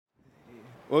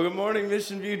Well, good morning,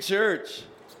 Mission View Church.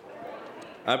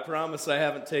 I promise I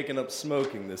haven't taken up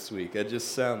smoking this week. I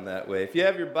just sound that way. If you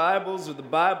have your Bibles or the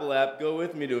Bible app, go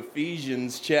with me to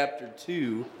Ephesians chapter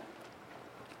 2.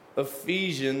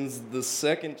 Ephesians, the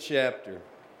second chapter.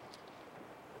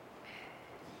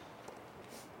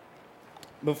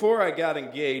 Before I got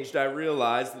engaged, I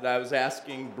realized that I was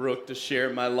asking Brooke to share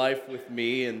my life with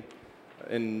me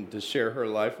and to share her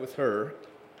life with her.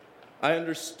 I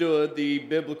understood the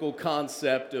biblical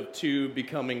concept of two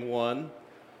becoming one.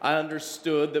 I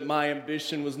understood that my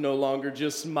ambition was no longer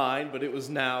just mine, but it was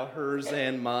now hers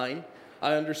and mine.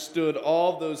 I understood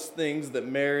all those things that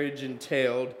marriage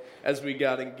entailed as we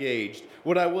got engaged.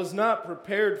 What I was not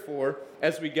prepared for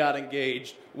as we got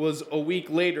engaged was a week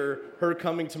later, her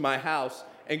coming to my house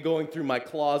and going through my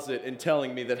closet and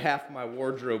telling me that half my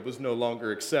wardrobe was no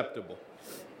longer acceptable.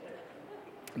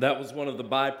 That was one of the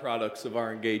byproducts of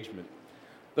our engagement.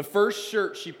 The first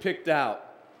shirt she picked out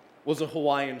was a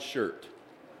Hawaiian shirt.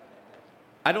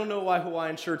 I don't know why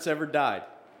Hawaiian shirts ever died.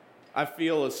 I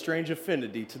feel a strange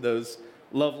affinity to those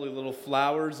lovely little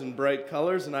flowers and bright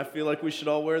colors, and I feel like we should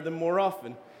all wear them more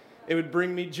often. It would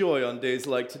bring me joy on days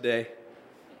like today.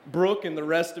 Brooke and the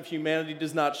rest of humanity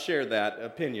does not share that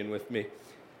opinion with me.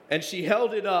 And she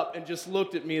held it up and just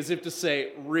looked at me as if to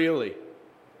say, "Really?"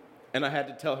 And I had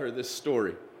to tell her this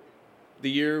story. The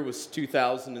year was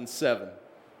 2007.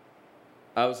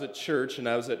 I was at church, and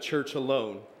I was at church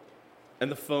alone,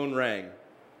 and the phone rang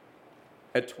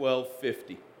at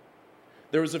 12:50.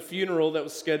 There was a funeral that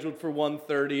was scheduled for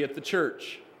 1:30 at the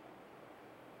church.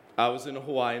 I was in a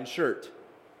Hawaiian shirt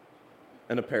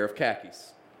and a pair of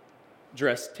khakis,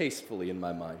 dressed tastefully in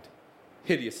my mind,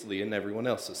 hideously in everyone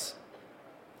else's.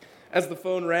 As the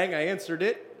phone rang, I answered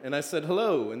it, and I said,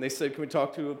 "Hello," and they said, "Can we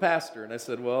talk to a pastor?" And I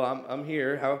said, "Well, I'm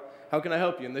here. How can I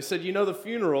help you?" And they said, "You know the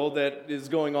funeral that is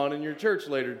going on in your church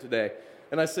later today?"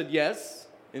 And I said, "Yes,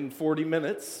 in 40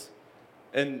 minutes."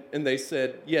 And they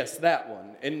said, "Yes, that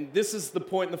one." And this is the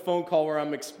point in the phone call where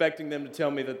I'm expecting them to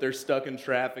tell me that they're stuck in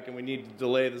traffic and we need to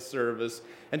delay the service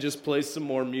and just play some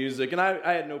more music. And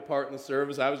I had no part in the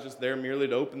service. I was just there merely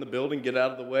to open the building, get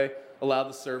out of the way, allow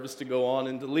the service to go on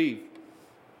and to leave.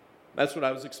 That's what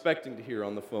I was expecting to hear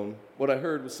on the phone. What I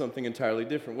heard was something entirely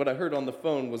different. What I heard on the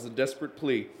phone was a desperate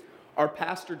plea. "Our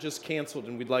pastor just canceled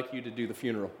and we'd like you to do the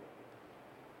funeral."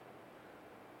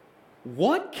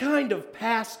 What kind of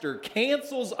pastor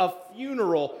cancels a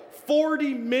funeral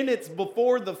 40 minutes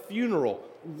before the funeral?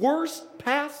 Worst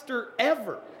pastor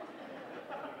ever.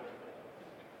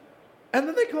 And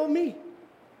then they call me.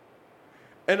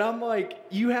 And I'm like,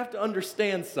 "You have to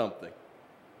understand something.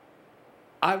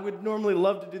 I would normally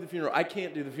love to do the funeral. I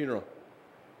can't do the funeral."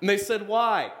 And they said,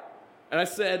 "Why?" And I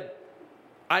said,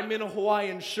 "I'm in a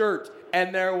Hawaiian shirt."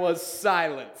 And there was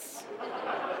silence.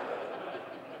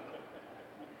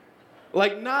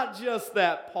 Like, not just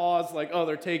that pause, like, oh,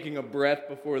 they're taking a breath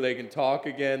before they can talk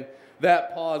again.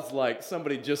 That pause, like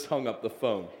somebody just hung up the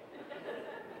phone.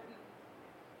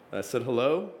 And I said,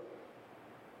 "Hello?"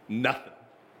 Nothing.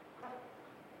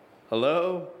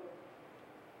 "Hello?"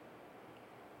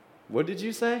 "What did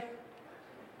you say?"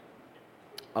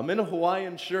 "I'm in a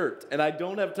Hawaiian shirt, and I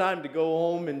don't have time to go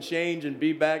home and change and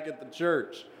be back at the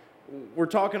church. We're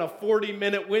talking a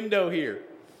 40-minute window here."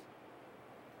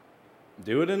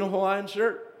 "Do it in a Hawaiian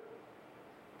shirt."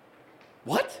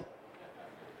 "What?"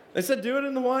 They said, "Do it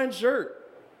in the Hawaiian shirt.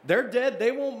 They're dead.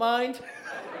 They won't mind."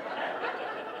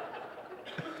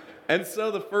 And so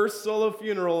the first solo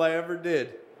funeral I ever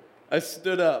did, I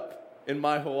stood up in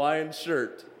my Hawaiian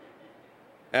shirt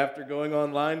after going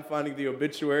online, finding the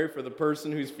obituary for the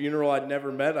person whose funeral I'd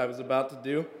never met, I was about to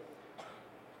do,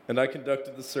 and I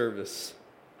conducted the service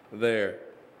there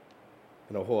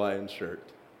in a Hawaiian shirt.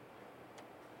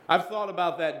 I've thought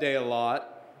about that day a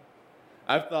lot.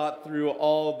 I've thought through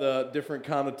all the different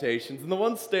connotations, and the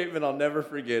one statement I'll never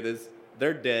forget is,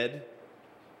 "They're dead.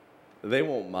 They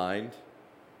won't mind."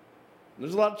 And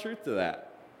there's a lot of truth to that.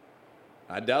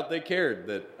 I doubt they cared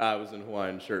that I was in a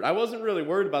Hawaiian shirt. I wasn't really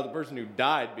worried about the person who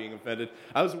died being offended.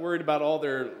 I was worried about all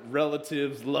their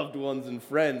relatives, loved ones, and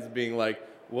friends being like,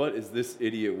 "What is this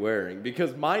idiot wearing?"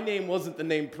 Because my name wasn't the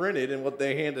name printed in what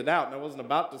they handed out, and I wasn't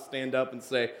about to stand up and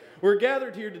say, "We're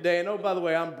gathered here today, and oh, by the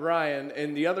way, I'm Brian,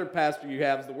 and the other pastor you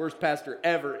have is the worst pastor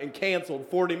ever and canceled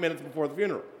 40 minutes before the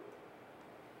funeral."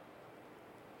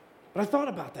 But I thought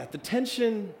about that, the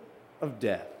tension of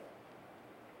death.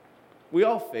 We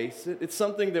all face it. It's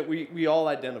something that we all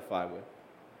identify with.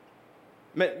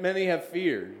 Many have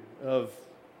fear of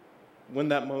when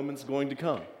that moment's going to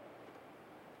come.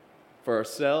 For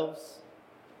ourselves,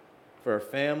 for our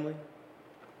family,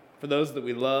 for those that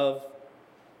we love,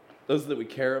 those that we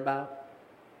care about.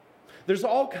 There's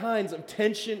all kinds of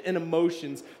tension and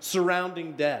emotions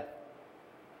surrounding death.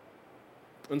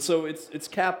 And so it's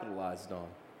capitalized on.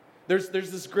 There's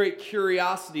this great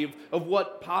curiosity of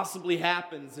what possibly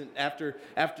happens after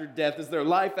death. Is there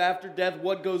life after death?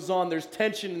 What goes on? There's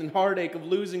tension and heartache of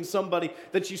losing somebody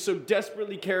that you so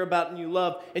desperately care about and you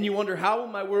love. And you wonder, how will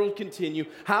my world continue?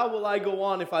 How will I go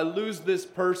on if I lose this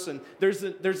person? There's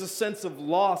a sense of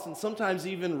loss and sometimes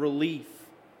even relief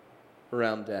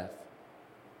around death.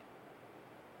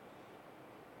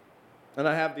 And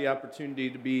I have the opportunity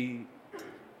to be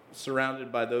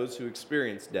surrounded by those who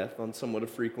experience death on somewhat a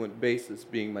frequent basis,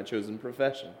 being my chosen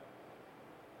profession.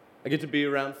 I get to be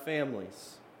around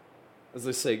families as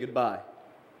they say goodbye.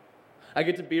 I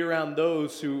get to be around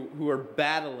those who are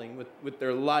battling with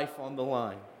their life on the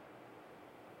line,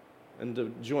 and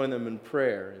to join them in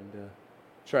prayer and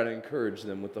try to encourage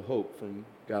them with the hope from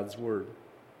God's Word.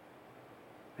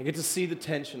 I get to see the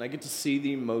tension. I get to see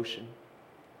the emotion.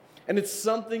 And it's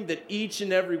something that each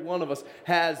and every one of us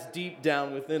has deep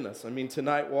down within us. I mean,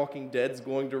 tonight Walking Dead's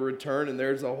going to return, and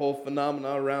there's a whole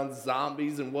phenomenon around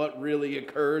zombies and what really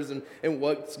occurs and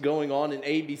what's going on. And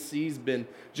ABC's been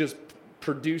just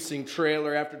producing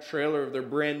trailer after trailer of their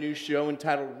brand new show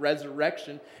entitled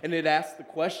Resurrection. And it asks the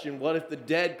question, what if the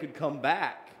dead could come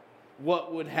back?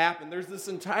 What would happen? There's this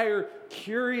entire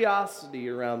curiosity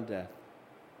around death.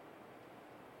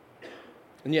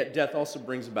 And yet death also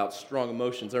brings about strong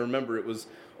emotions. I remember it was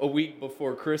a week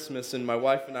before Christmas, and my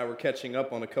wife and I were catching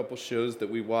up on a couple shows that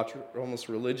we watch almost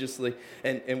religiously,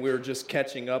 and we were just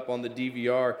catching up on the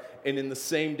DVR. And in the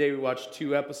same day, we watched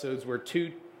 2 episodes where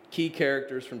 2 key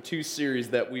characters from 2 series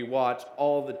that we watch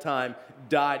all the time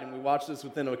died, and we watched this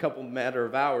within a couple matter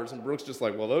of hours, and Brooke's just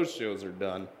like, well, those shows are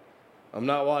done. I'm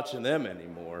not watching them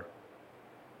anymore.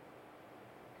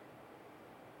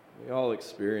 We all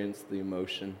experience the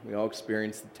emotion. We all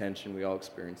experience the tension. We all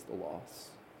experience the loss.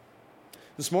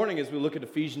 This morning, as we look at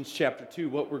Ephesians chapter 2,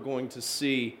 what we're going to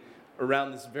see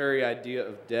around this very idea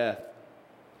of death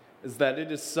is that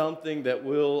it is something that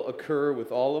will occur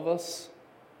with all of us.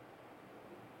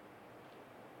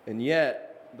 And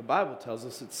yet, the Bible tells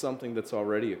us it's something that's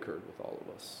already occurred with all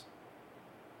of us.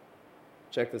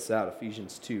 Check this out,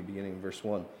 Ephesians 2, beginning in verse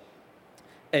 1.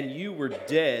 And you were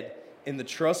dead in the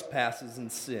trespasses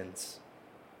and sins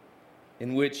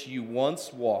in which you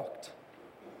once walked,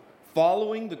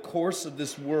 following the course of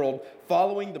this world,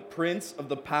 following the prince of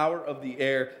the power of the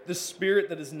air, the spirit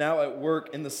that is now at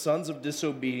work in the sons of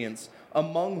disobedience,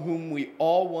 among whom we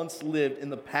all once lived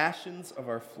in the passions of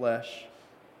our flesh,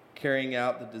 carrying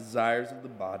out the desires of the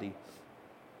body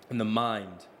and the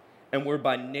mind, and were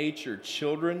by nature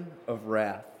children of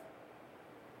wrath,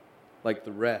 like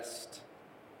the rest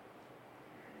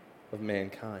of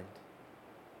mankind.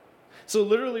 So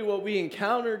literally what we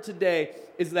encounter today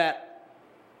is that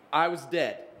I was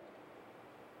dead.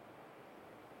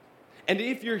 And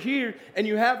if you're here and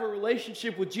you have a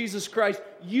relationship with Jesus Christ,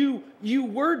 you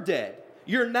were dead.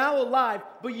 You're now alive,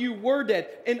 but you were dead.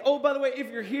 And oh, by the way, if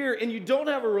you're here and you don't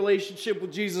have a relationship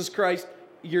with Jesus Christ,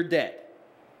 you're dead.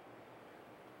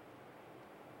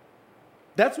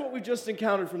 That's what we just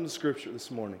encountered from the scripture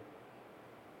this morning.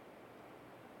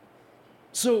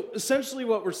 So essentially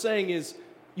what we're saying is,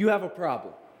 you have a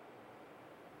problem.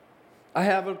 I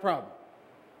have a problem.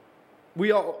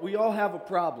 We all have a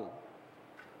problem.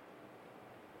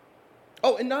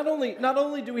 Oh, and not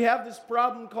only do we have this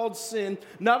problem called sin,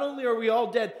 not only are we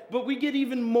all dead, but we get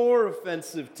even more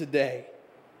offensive today.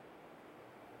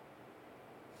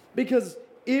 Because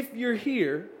if you're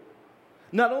here,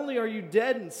 not only are you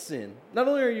dead in sin, not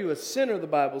only are you a sinner, the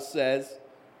Bible says,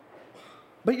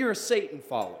 but you're a Satan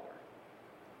follower.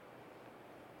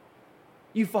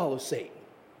 You follow Satan.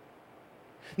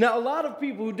 Now, a lot of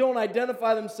people who don't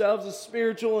identify themselves as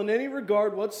spiritual in any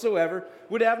regard whatsoever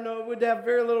would have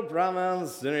very little problem. I'm a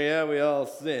sinner. Yeah, we all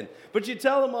sin. But you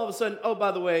tell them all of a sudden, oh,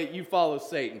 by the way, you follow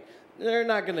Satan. They're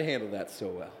not going to handle that so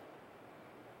well.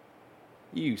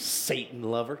 You Satan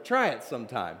lover. Try it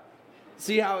sometime.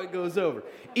 See how it goes over.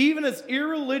 Even as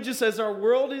irreligious as our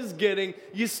world is getting,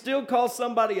 you still call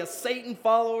somebody a Satan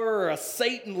follower or a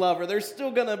Satan lover. There's still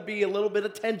going to be a little bit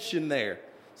of tension there.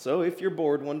 So if you're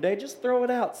bored one day, just throw it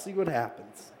out, see what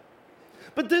happens.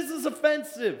 But this is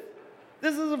offensive.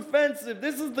 This is offensive.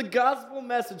 This is the gospel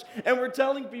message. And we're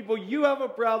telling people you have a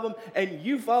problem and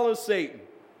you follow Satan.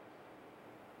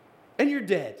 And you're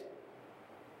dead.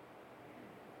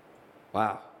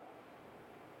 Wow.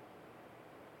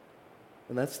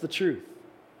 And that's the truth.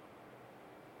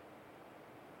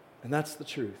 And that's the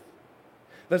truth.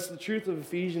 That's the truth of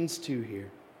Ephesians 2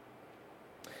 here.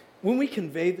 When we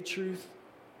convey the truth,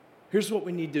 Here's what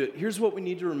we need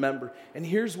to remember, and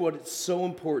here's what it's so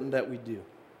important that we do.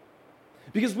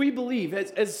 Because we believe,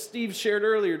 as Steve shared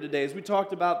earlier today, as we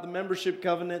talked about the membership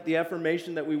covenant, the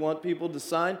affirmation that we want people to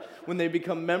sign when they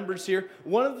become members here,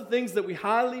 one of the things that we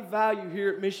highly value here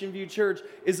at Mission View Church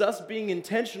is us being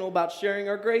intentional about sharing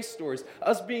our grace stories,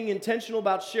 us being intentional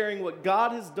about sharing what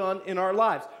God has done in our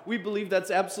lives. We believe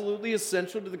that's absolutely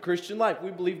essential to the Christian life.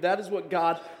 We believe that is what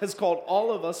God has called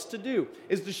all of us to do,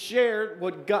 is to share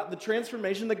the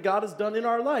transformation that God has done in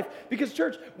our life. Because,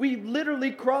 church, we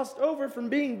literally crossed over from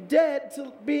being dead to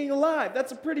being alive.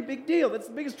 That's a pretty big deal. That's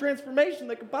the biggest transformation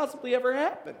that could possibly ever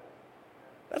happen.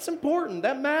 That's important.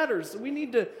 That matters. So we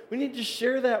need to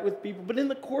share that with people. But in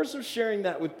the course of sharing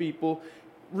that with people,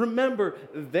 remember,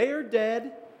 they are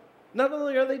dead. Not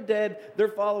only are they dead, they're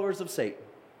followers of Satan.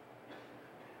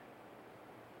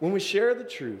 When we share the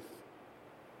truth,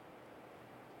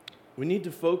 we need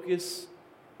to focus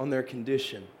on their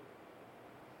condition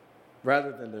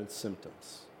rather than their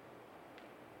symptoms.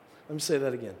 Let me say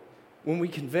that again. When we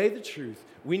convey the truth,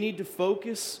 we need to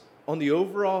focus on the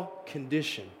overall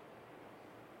condition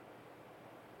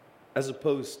as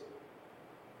opposed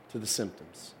to the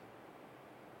symptoms.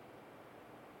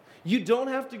 You don't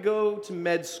have to go to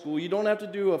med school. You don't have to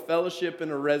do a fellowship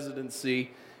and a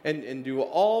residency and do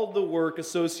all the work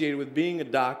associated with being a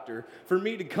doctor for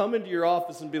me to come into your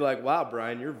office and be like, wow,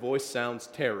 Brian, your voice sounds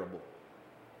terrible.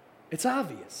 It's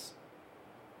obvious.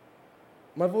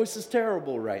 My voice is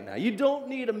terrible right now. You don't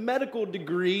need a medical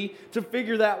degree to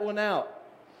figure that one out.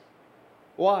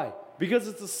 Why? Because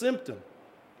it's a symptom.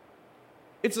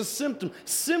 It's a symptom.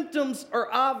 Symptoms are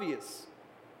obvious.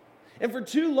 And for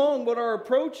too long, what our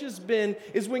approach has been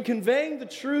is when conveying the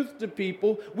truth to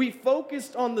people, we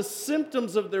focused on the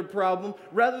symptoms of their problem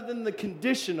rather than the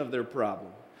condition of their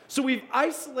problem. So we've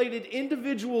isolated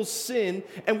individual sin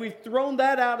and we've thrown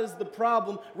that out as the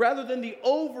problem rather than the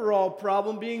overall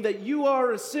problem being that you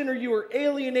are a sinner, you are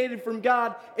alienated from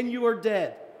God, and you are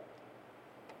dead.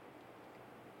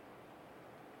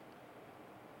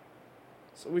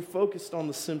 So we focused on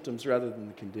the symptoms rather than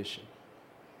the condition.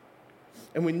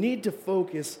 And we need to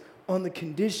focus on the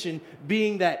condition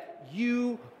being that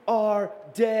you are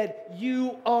dead,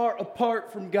 you are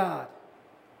apart from God.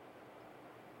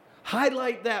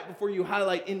 Highlight that before you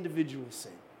highlight individual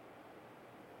sin.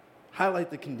 Highlight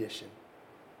the condition.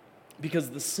 Because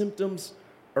the symptoms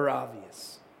are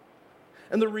obvious.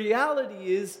 And the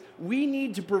reality is, we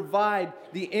need to provide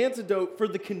the antidote for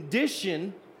the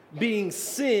condition being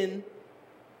sin.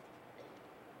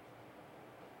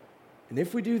 And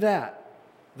if we do that,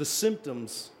 the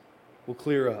symptoms will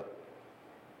clear up.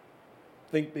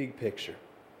 Think big picture.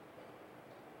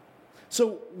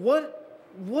 So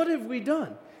what have we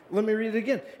done? Let me read it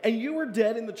again. And you were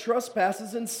dead in the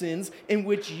trespasses and sins in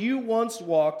which you once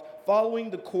walked, following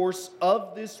the course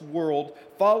of this world,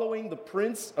 following the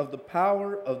prince of the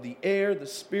power of the air, the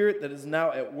spirit that is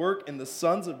now at work in the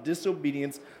sons of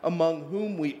disobedience, among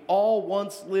whom we all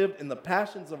once lived in the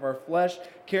passions of our flesh,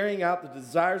 carrying out the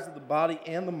desires of the body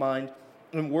and the mind,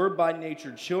 and were by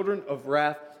nature children of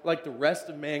wrath like the rest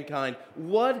of mankind.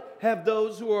 What have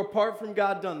those who are apart from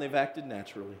God done? They've acted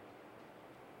naturally.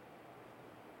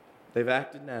 They've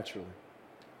acted naturally.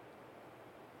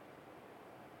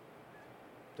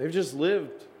 They've just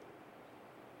lived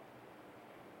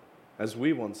as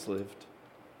we once lived.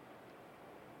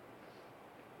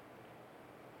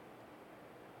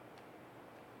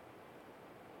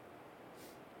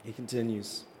 He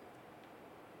continues.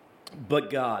 But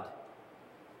God,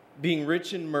 being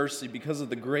rich in mercy because of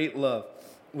the great love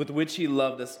with which he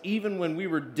loved us, even when we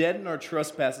were dead in our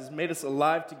trespasses, made us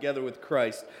alive together with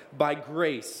Christ. By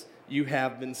grace you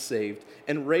have been saved,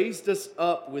 and raised us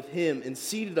up with him and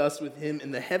seated us with him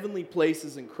in the heavenly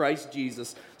places in Christ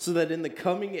Jesus, so that in the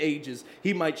coming ages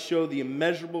he might show the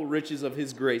immeasurable riches of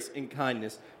his grace and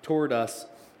kindness toward us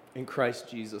in Christ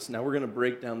Jesus. Now we're going to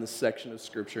break down this section of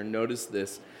Scripture. Notice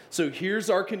this. So here's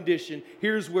our condition.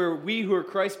 Here's where we who are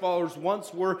Christ followers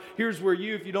once were. Here's where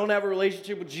you, if you don't have a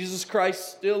relationship with Jesus Christ,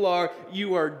 still are.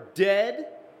 You are dead.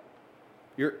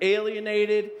 You're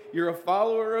alienated. You're a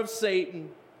follower of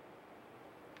Satan.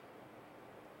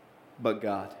 But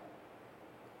God.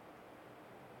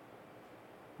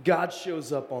 God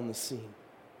shows up on the scene.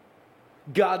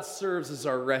 God serves as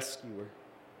our rescuer.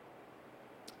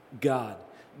 God.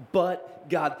 But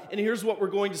God. And here's what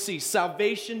we're going to see.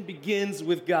 Salvation begins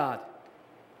with God.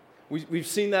 We've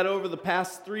seen that over the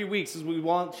past 3 weeks as we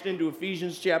launched into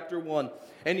Ephesians chapter 1.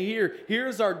 And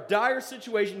here's our dire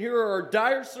situation. Here are our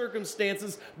dire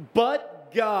circumstances.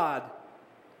 But God.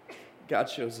 God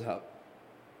shows up.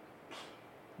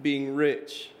 Being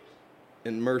rich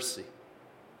in mercy.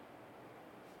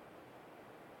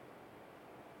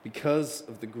 because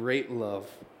of the great love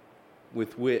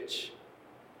with which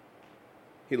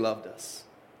he loved us.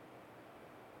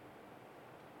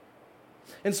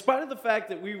 In spite of the fact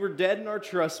that we were dead in our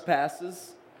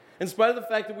trespasses, in spite of the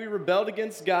fact that we rebelled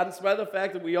against God, in spite of the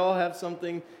fact that we all have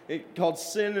something called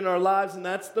sin in our lives, and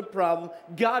that's the problem,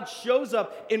 God shows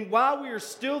up, and while we are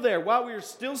still there, while we are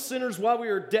still sinners, while we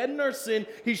are dead in our sin,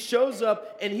 he shows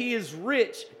up, and he is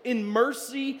rich in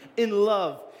mercy and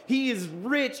love. He is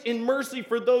rich in mercy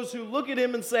for those who look at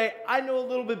him and say, I know a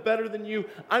little bit better than you.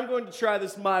 I'm going to try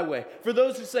this my way. For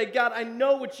those who say, God, I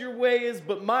know what your way is,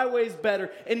 but my way is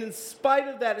better. And in spite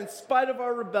of that, in spite of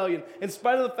our rebellion, in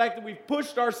spite of the fact that we've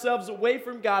pushed ourselves away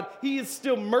from God, he is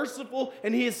still merciful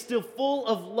and he is still full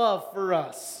of love for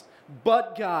us.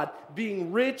 But God,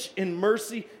 being rich in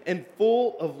mercy and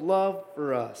full of love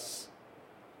for us,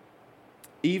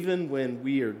 even when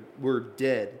we're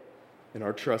dead in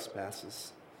our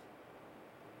trespasses,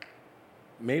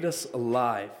 made us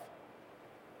alive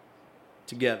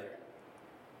together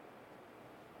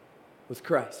with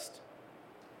Christ.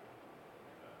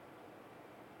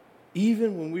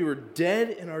 Even when we were dead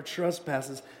in our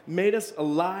trespasses, made us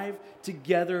alive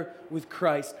together with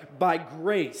Christ. By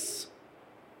grace,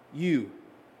 you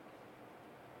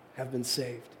have been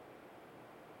saved.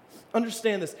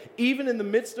 Understand this. Even in the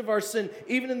midst of our sin,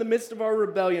 even in the midst of our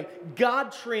rebellion,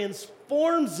 God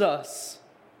transforms us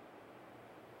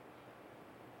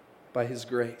by his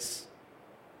grace.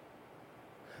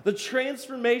 The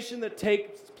transformation that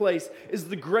takes place is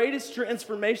the greatest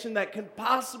transformation that can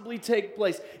possibly take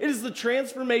place. It is the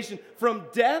transformation from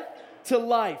death to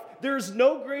life. There is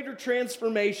no greater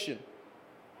transformation.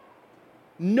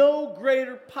 No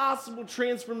greater possible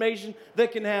transformation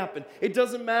that can happen. It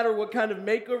doesn't matter what kind of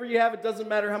makeover you have. It doesn't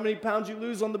matter how many pounds you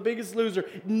lose on The Biggest Loser.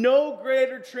 No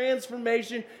greater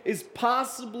transformation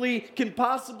can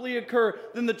possibly occur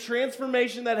than the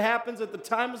transformation that happens at the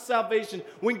time of salvation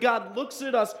when God looks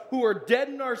at us who are dead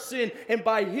in our sin, and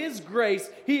by his grace,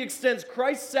 he extends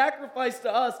Christ's sacrifice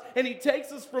to us, and he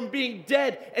takes us from being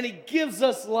dead and he gives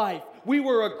us life. We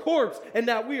were a corpse, and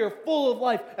now we are full of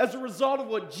life as a result of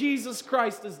what Jesus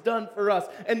Christ has done for us.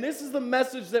 And this is the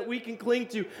message that we can cling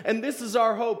to, and this is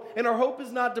our hope. And our hope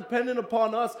is not dependent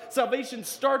upon us. Salvation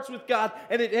starts with God,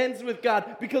 and it ends with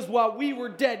God, because while we were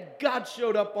dead, God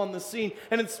showed up on the scene.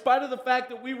 And in spite of the fact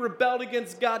that we rebelled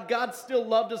against God, God still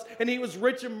loved us, and he was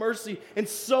rich in mercy, and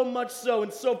so much so,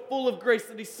 and so full of grace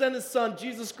that he sent his son,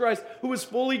 Jesus Christ, who was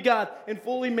fully God and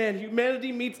fully man.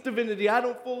 Humanity meets divinity. I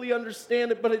don't fully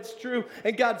understand it, but it's true.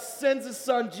 And God sends his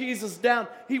son Jesus down.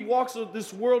 He walks with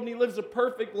this world and he lives a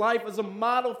perfect life as a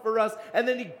model for us. And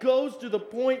then he goes to the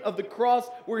point of the cross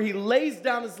where he lays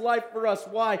down his life for us.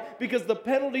 Why? Because the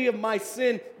penalty of my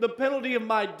sin, the penalty of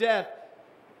my death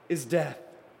is death.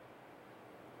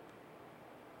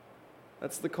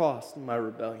 That's the cost of my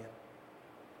rebellion.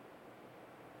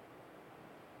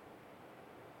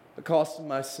 The cost of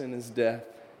my sin is death.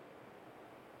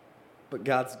 But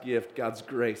God's gift, God's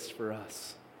grace for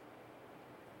us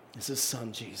is his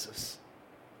son Jesus,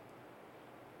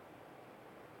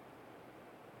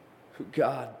 who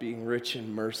God, being rich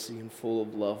in mercy and full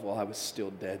of love while I was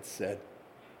still dead, said,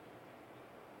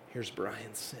 here's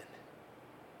Brian's sin,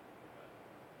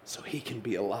 so he can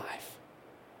be alive.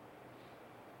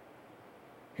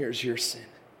 Here's your sin,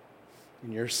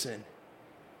 and your sin,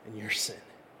 and your sin,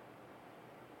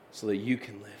 so that you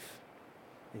can live,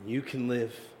 and you can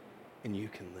live, and you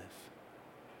can live.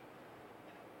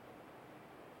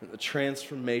 And the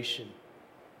transformation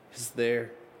is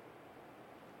there.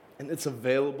 And it's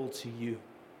available to you.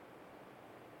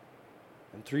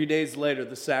 And 3 days later,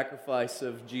 the sacrifice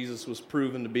of Jesus was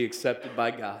proven to be accepted by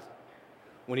God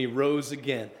when he rose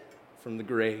again from the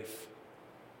grave.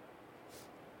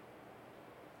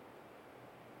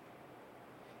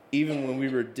 Even when we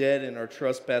were dead in our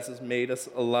trespasses, made us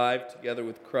alive together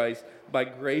with Christ. By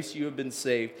grace you have been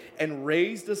saved, and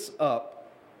raised us up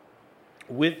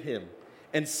with him,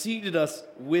 and seated us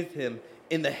with him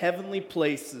in the heavenly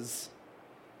places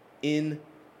in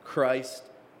Christ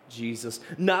Jesus.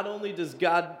 Not only does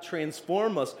God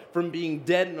transform us from being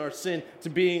dead in our sin to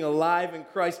being alive in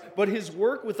Christ, but his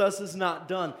work with us is not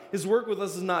done. His work with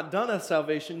us is not done at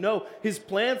salvation. No, his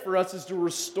plan for us is to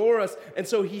restore us. And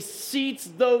so he seats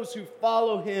those who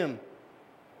follow him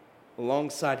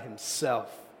alongside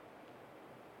himself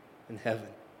in heaven.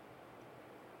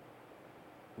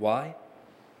 Why?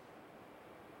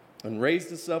 and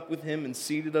raised us up with him and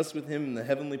seated us with him in the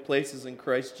heavenly places in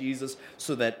Christ Jesus,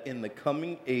 so that in the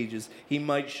coming ages he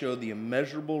might show the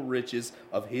immeasurable riches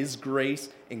of his grace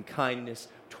and kindness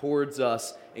towards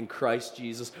us in Christ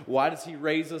Jesus. Why does he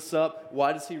raise us up?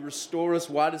 Why does he restore us?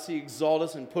 Why does he exalt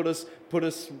us and put us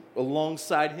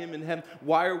alongside him in heaven?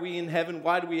 Why are we in heaven?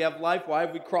 Why do we have life? Why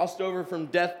have we crossed over from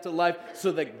death to life?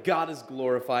 So that God is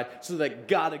glorified, so that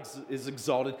God is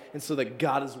exalted, and so that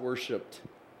God is worshiped.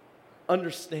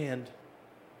 Understand,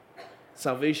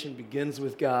 salvation begins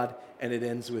with God and it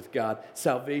ends with God.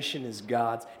 Salvation is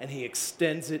God's, and he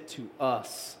extends it to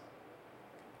us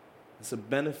as a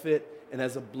benefit and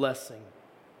as a blessing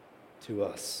to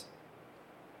us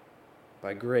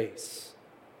by grace.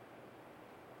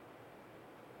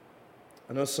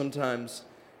 I know sometimes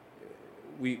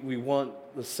we want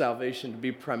the salvation to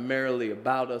be primarily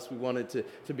about us. We want it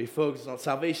to be focused on.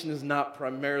 Salvation is not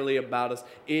primarily about us.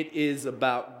 It is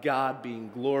about God being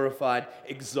glorified,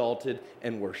 exalted,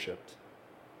 and worshiped.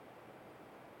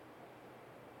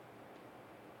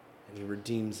 And he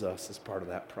redeems us as part of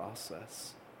that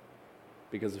process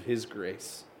because of his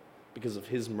grace, because of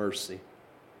his mercy,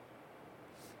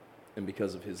 and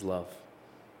because of his love.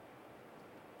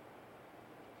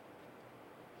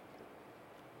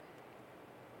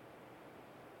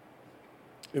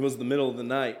 It was the middle of the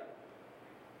night.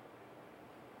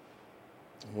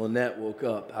 Lynette woke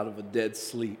up out of a dead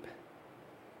sleep.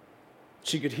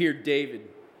 She could hear David.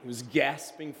 He was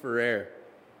gasping for air,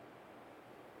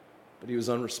 but he was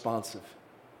unresponsive.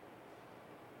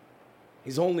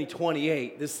 He's only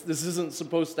 28. This isn't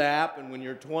supposed to happen when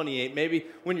you're 28. Maybe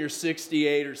when you're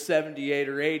 68 or 78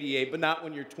 or 88, but not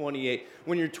when you're 28.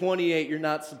 When you're 28, you're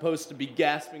not supposed to be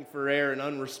gasping for air and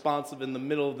unresponsive in the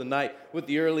middle of the night with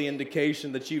the early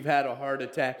indication that you've had a heart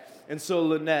attack. And so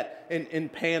Lynette, in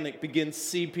panic, begins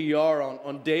CPR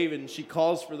on David, and she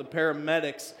calls for the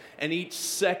paramedics. And each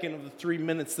second of the 3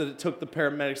 minutes that it took the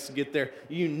paramedics to get there,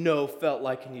 felt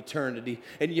like an eternity.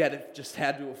 And yet it just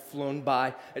had to have flown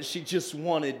by. And she just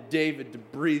wanted David to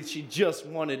breathe. She just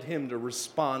wanted him to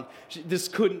respond. This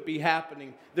couldn't be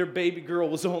happening. Their baby girl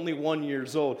was only 1 year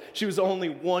old. She was only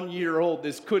 1 year old.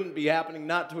 This couldn't be happening.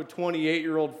 Not to a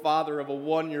 28-year-old father of a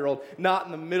 1-year-old. Not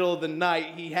in the middle of the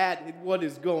night. He had what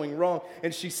is going wrong.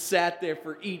 And she sat there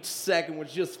for each second,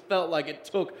 which just felt like it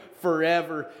took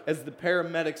forever, as the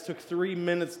paramedics took 3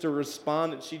 minutes to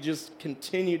respond, and she just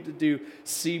continued to do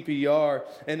CPR.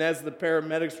 And as the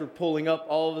paramedics were pulling up,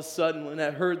 all of a sudden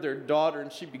Lynette heard their daughter,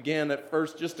 and she began at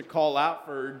first just to call out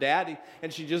for her daddy,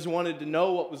 and she just wanted to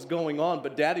know what was going on,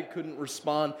 but daddy couldn't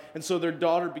respond. And so their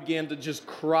daughter began to just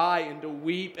cry and to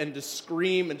weep and to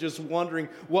scream and just wondering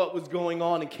what was going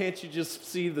on. And can't you just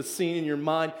see the scene in your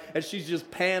mind as she's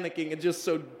just panicking and just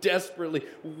so desperately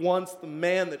wants the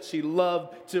man that she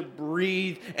loved to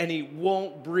breathe, and he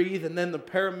won't breathe. And then the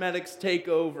paramedics take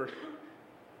over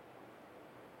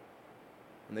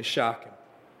and they shock him,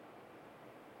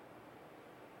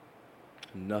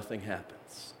 and nothing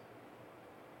happens.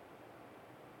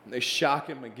 And they shock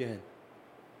him again,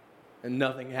 and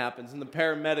nothing happens. And the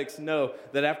paramedics know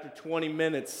that after 20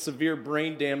 minutes, severe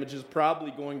brain damage is probably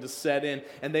going to set in.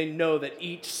 And they know that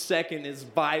each second is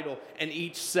vital. And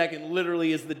each second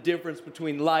literally is the difference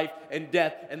between life and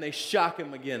death. And they shock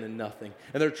him again and nothing.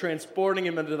 And they're transporting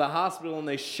him into the hospital and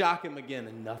they shock him again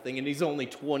and nothing. And he's only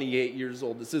 28 years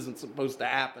old. This isn't supposed to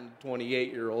happen to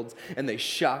 28-year-olds. And they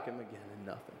shock him again and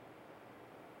nothing.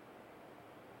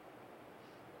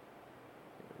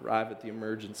 They arrive at the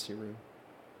emergency room.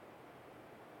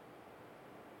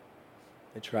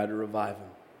 They try to revive him.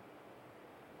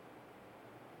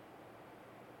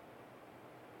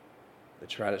 They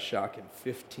try to shock him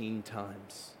 15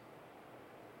 times.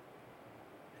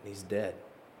 And he's dead.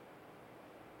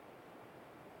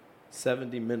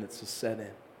 70 minutes has set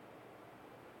in.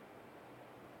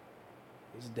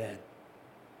 He's dead.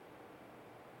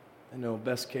 I know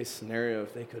best case scenario,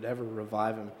 if they could ever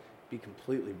revive him, be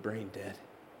completely brain dead.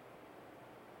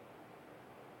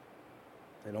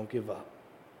 They don't give up.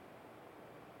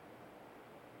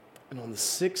 And on the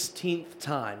 16th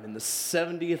time, in the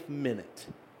 70th minute,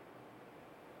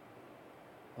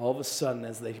 all of a sudden,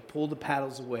 as they pull the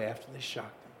paddles away after they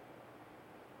shock them,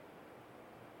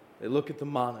 they look at the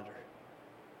monitor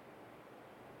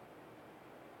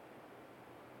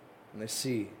and they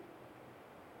see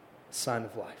a sign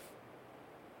of life.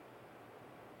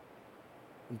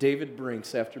 And David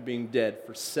Brinks, after being dead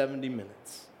for 70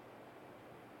 minutes,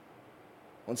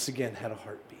 once again had a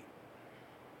heartbeat.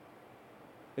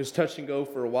 It was touch and go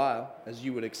for a while, as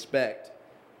you would expect,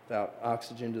 without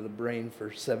oxygen to the brain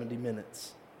for 70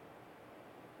 minutes.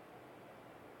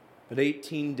 But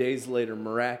 18 days later,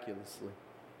 miraculously,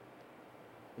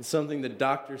 and something that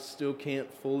doctors still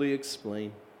can't fully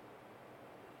explain.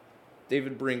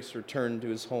 David Brinks returned to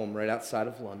his home right outside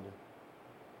of London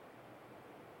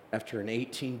after an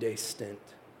 18-day stint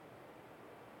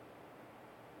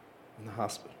in the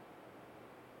hospital.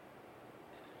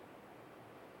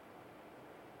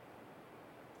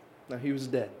 Now, he was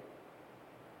dead.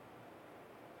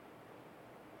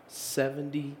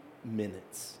 70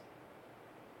 minutes.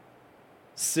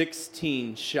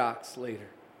 16 shocks later,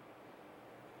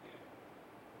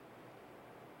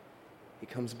 he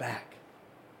comes back.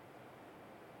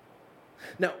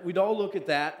 Now, we'd all look at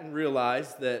that and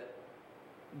realize that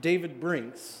David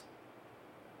Brinks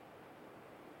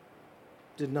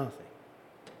did nothing.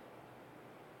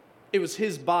 It was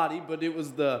his body, but it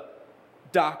was the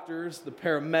doctors, the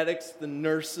paramedics, the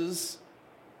nurses,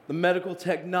 the medical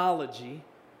technology,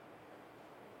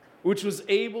 which was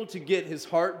able to get his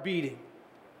heart beating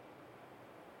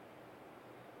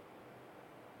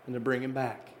and to bring him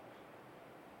back.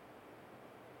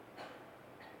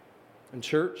 And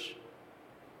church,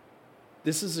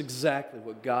 this is exactly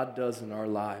what God does in our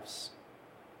lives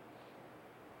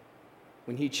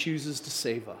when He chooses to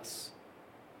save us.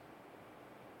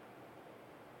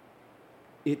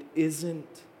 It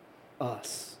isn't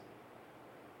us.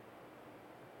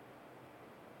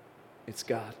 It's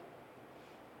God.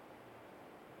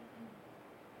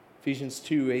 Ephesians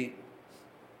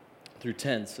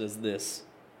 2:8-10 says this: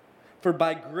 "For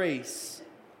by grace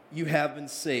you have been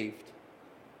saved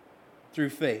through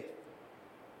faith.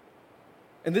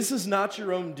 And this is not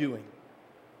your own doing.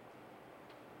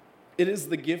 It is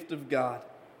the gift of God,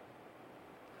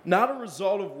 not a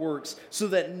result of works, so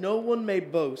that no one may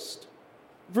boast.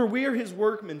 For we are His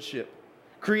workmanship,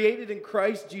 created in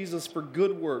Christ Jesus for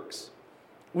good works,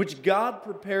 which God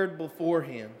prepared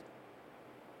beforehand,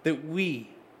 that we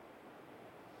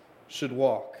should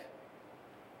walk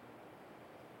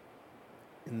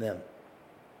in them.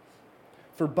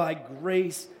 For by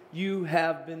grace you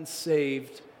have been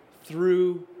saved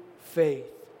through faith."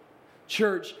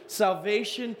 Church,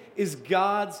 salvation is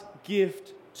God's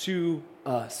gift to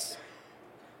us.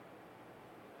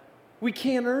 We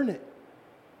can't earn it.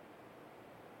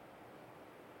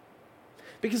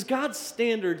 Because God's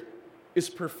standard is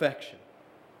perfection.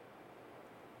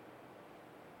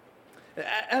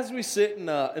 As we sit in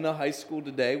a high school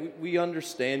today, we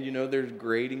understand, there's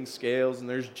grading scales and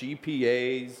there's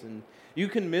GPAs, and you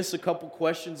can miss a couple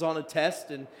questions on a test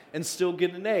and still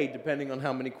get an A, depending on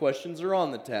how many questions are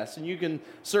on the test. And you can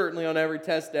certainly, on every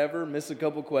test ever, miss a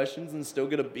couple questions and still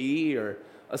get a B or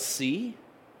a C.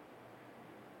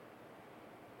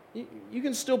 You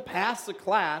can still pass a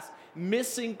class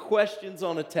missing questions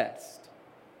on a test.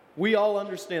 We all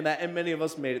understand that, and many of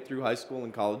us made it through high school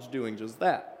and college doing just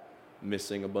that.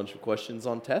 Missing a bunch of questions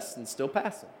on tests and still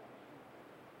passing.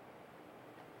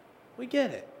 We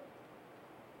get it.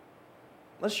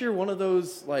 Unless you're one of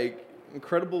those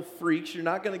incredible freaks, you're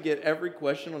not going to get every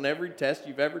question on every test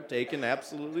you've ever taken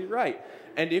absolutely right.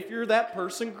 And if you're that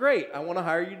person, great. I want to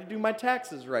hire you to do my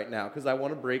taxes right now because I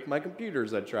want to break my computer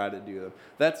as I try to do them.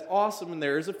 That's awesome, and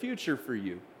there is a future for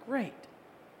you. Great.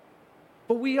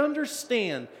 But we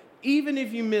understand, even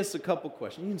if you miss a couple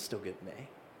questions, you can still get an A.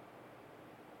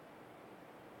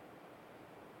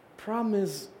 Problem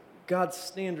is, God's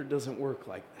standard doesn't work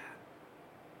like that.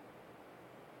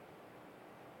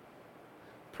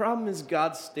 Problem is,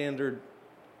 God's standard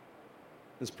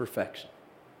is perfection.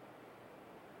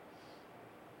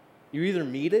 You either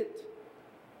meet it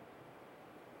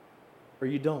or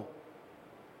you don't.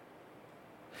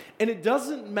 And it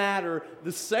doesn't matter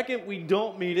the second we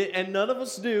don't meet it, and none of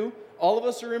us do. All of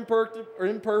us are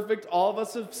imperfect. All of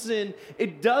us have sinned.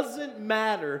 It doesn't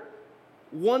matter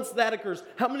once that occurs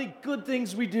how many good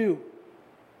things we do.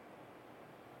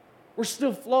 We're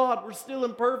still flawed. We're still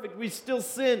imperfect. We still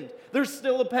sinned. There's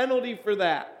still a penalty for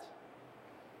that.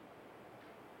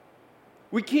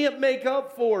 We can't make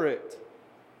up for it.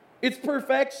 It's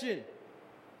perfection.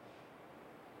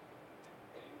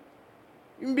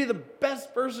 You can be the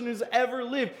best person who's ever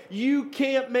lived. You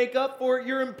can't make up for it.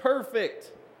 You're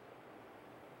imperfect.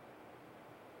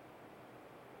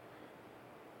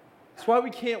 That's why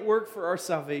we can't work for our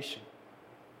salvation.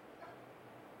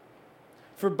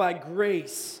 For by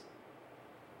grace,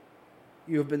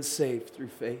 you have been saved through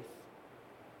faith.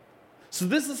 So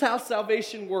this is how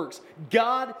salvation works.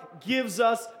 God gives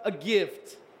us a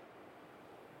gift.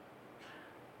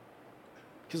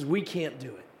 Because we can't do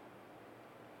it.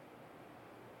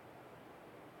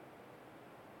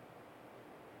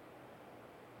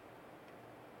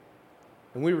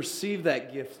 And we receive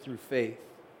that gift through faith.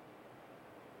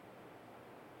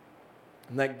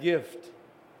 And that gift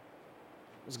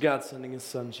was God sending his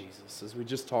son Jesus, as we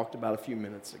just talked about a few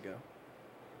minutes ago,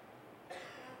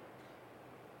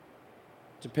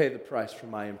 to pay the price for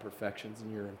my imperfections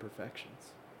and your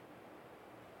imperfections.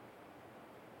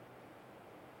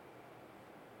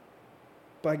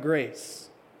 By grace,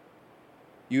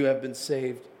 you have been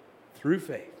saved through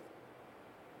faith.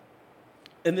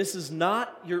 And this is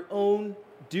not your own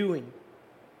doing.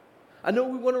 I know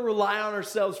we want to rely on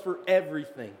ourselves for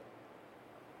everything.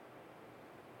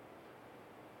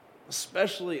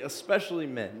 Especially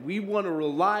men. We want to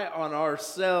rely on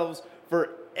ourselves for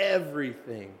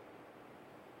everything.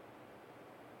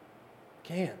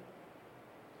 Can't.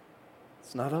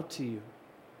 It's not up to you.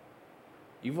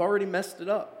 You've already messed it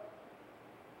up.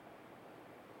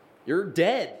 You're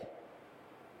dead.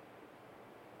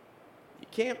 You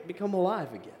can't become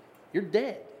alive again. You're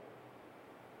dead.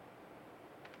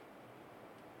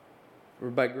 For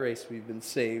by grace we've been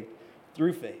saved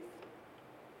through faith.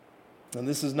 And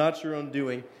this is not your own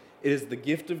doing. It is the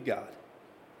gift of God,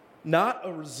 not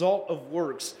a result of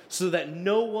works, so that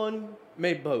no one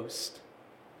may boast.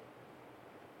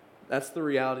 That's the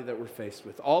reality that we're faced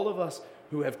with. All of us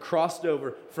who have crossed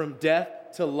over from death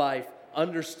to life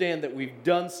understand that we've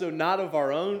done so not of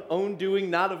our own doing,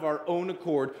 not of our own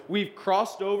accord. We've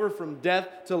crossed over from death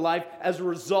to life as a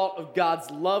result of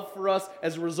God's love for us,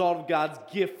 as a result of God's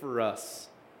gift for us.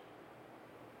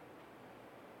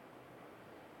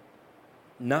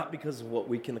 Not because of what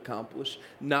we can accomplish,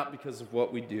 not because of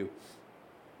what we do.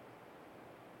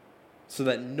 So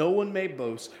that no one may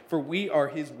boast, for we are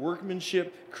his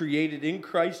workmanship, created in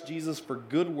Christ Jesus for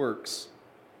good works,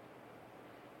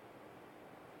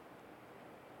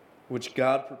 which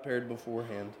God prepared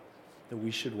beforehand that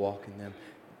we should walk in them.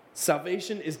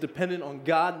 Salvation is dependent on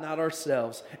God, not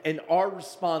ourselves. And our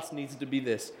response needs to be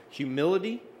this: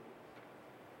 humility,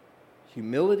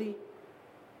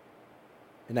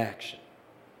 and action.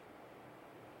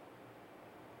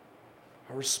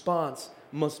 Our response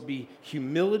must be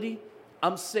humility.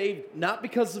 I'm saved not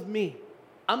because of me.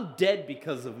 I'm dead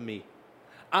because of me.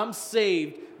 I'm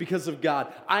saved because of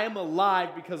God. I am alive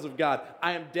because of God.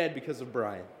 I am dead because of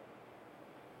Brian.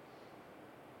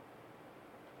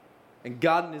 And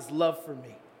God in his love for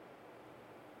me.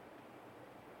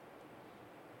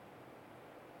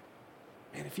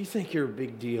 Man, if you think you're a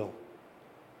big deal,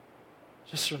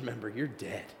 just remember you're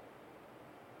dead.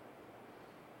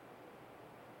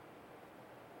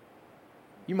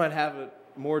 You might have it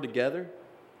more together.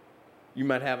 You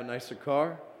might have a nicer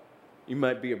car. You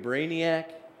might be a brainiac.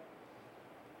 You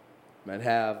might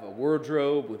have a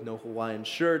wardrobe with no Hawaiian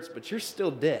shirts, but you're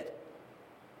still dead.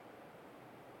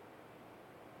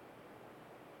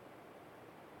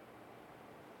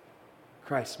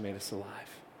 Christ made us alive.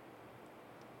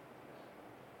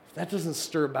 If that doesn't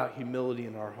stir about humility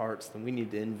in our hearts, then we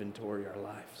need to inventory our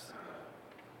lives.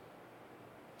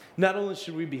 Not only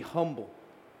should we be humble,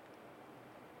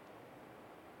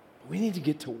 but we need to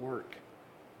get to work.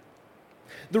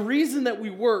 The reason that we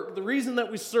work, the reason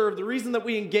that we serve, the reason that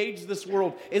we engage this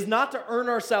world is not to earn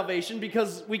our salvation,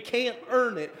 because we can't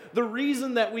earn it. The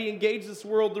reason that we engage this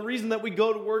world, the reason that we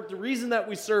go to work, the reason that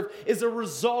we serve is a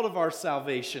result of our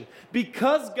salvation.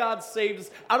 Because God saved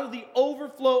us, out of the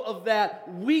overflow of that,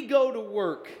 we go to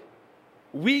work.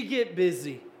 We get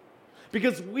busy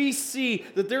because we see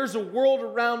that there's a world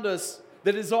around us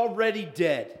that is already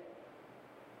dead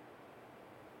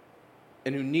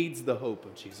and who needs the hope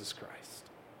of Jesus Christ.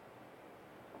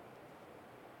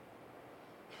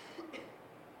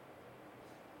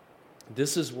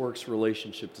 This is works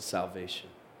relationship to salvation.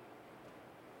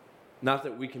 Not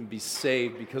that we can be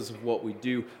saved because of what we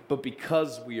do, but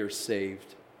because we are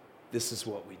saved, this is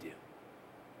what we do.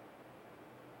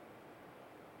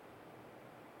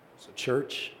 So,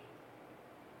 church,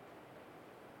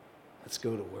 let's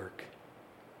go to work.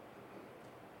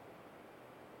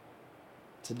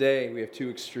 Today, we have two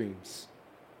extremes.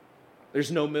 There's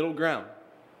no middle ground.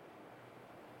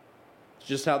 It's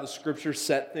just how the scriptures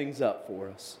set things up for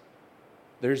us.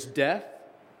 There's death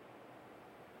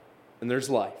and there's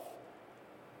life.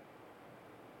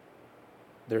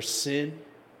 There's sin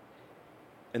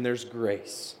and there's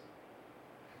grace.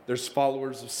 There's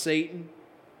followers of Satan.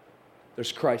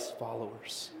 There's Christ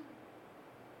followers.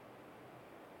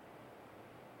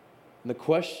 And the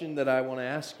question that I want to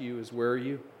ask you is, where are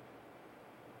you?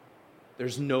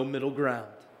 There's no middle ground.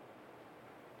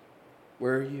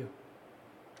 Where are you?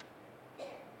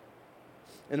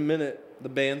 In a minute, the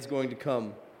band's going to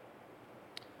come.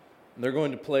 And they're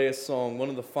going to play a song, one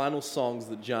of the final songs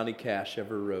that Johnny Cash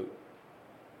ever wrote.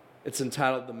 It's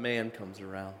entitled "The Man Comes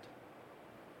Around."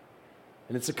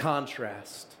 And it's a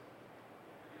contrast.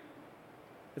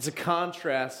 It's a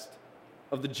contrast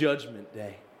of the judgment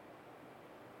day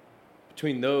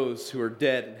between those who are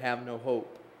dead and have no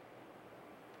hope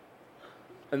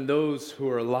and those who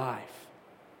are alive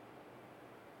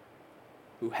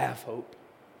who have hope.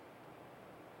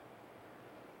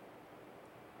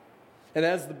 And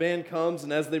as the band comes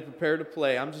and as they prepare to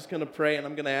play, I'm just going to pray and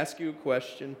I'm going to ask you a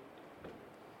question.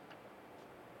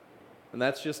 And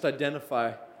that's just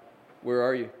identify, where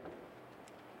are you?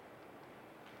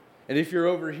 And if you're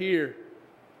over here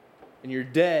and you're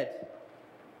dead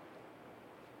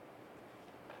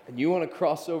and you want to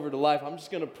cross over to life, I'm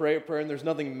just going to pray a prayer, and there's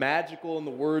nothing magical in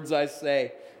the words I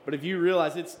say. But if you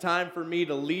realize it's time for me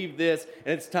to leave this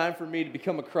and it's time for me to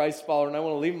become a Christ follower and I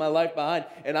want to leave my life behind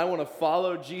and I want to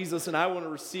follow Jesus and I want to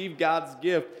receive God's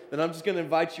gift, then I'm just going to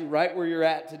invite you right where you're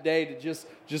at today to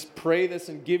just pray this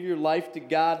and give your life to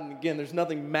God. And again, there's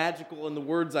nothing magical in the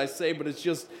words I say, but it's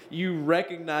just you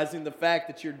recognizing the fact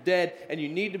that you're dead and you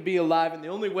need to be alive. And the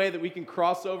only way that we can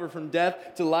cross over from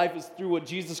death to life is through what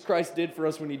Jesus Christ did for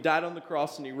us when He died on the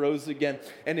cross and He rose again.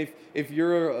 And if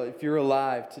you're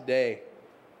alive today,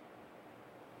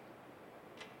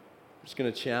 I'm just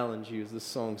going to challenge you as this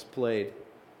song's played.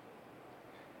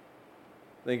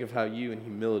 Think of how you in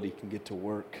humility can get to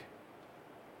work.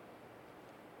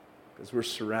 Because we're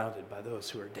surrounded by those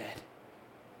who are dead.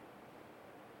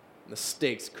 And the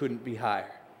stakes couldn't be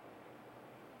higher.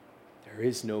 There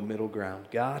is no middle ground.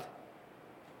 God,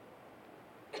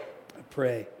 I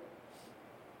pray,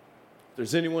 if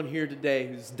there's anyone here today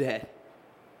who's dead,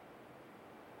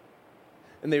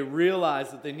 and they realize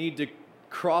that they need to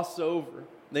cross over,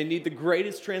 they need the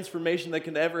greatest transformation that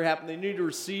can ever happen. They need to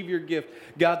receive your gift.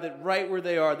 God, that right where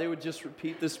they are, they would just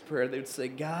repeat this prayer. They would say,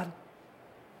 God,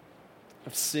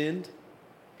 I've sinned.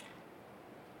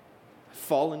 I've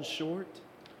fallen short.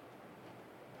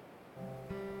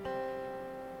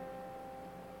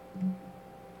 I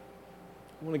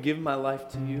want to give my life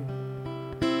to you.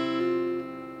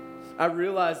 I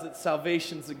realize that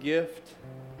salvation's a gift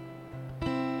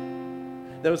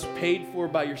that was paid for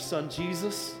by your Son,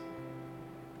 Jesus,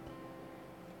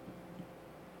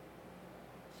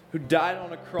 who died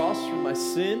on a cross for my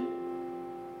sin,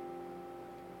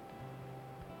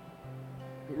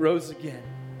 who rose again.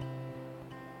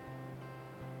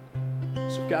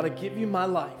 So God, I give you my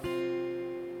life.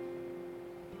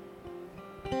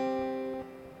 I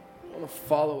want to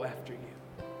follow after you.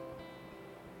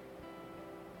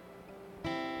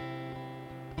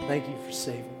 Thank you for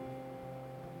saving me.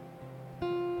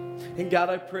 And God,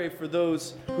 I pray for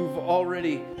those who've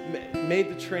already made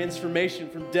the transformation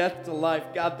from death to life,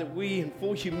 God, that we in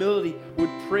full humility would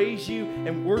praise you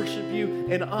and worship you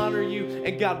and honor you.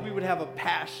 And God, we would have a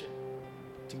passion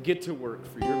to get to work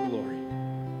for your glory.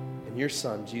 In your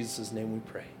Son, Jesus' name we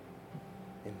pray.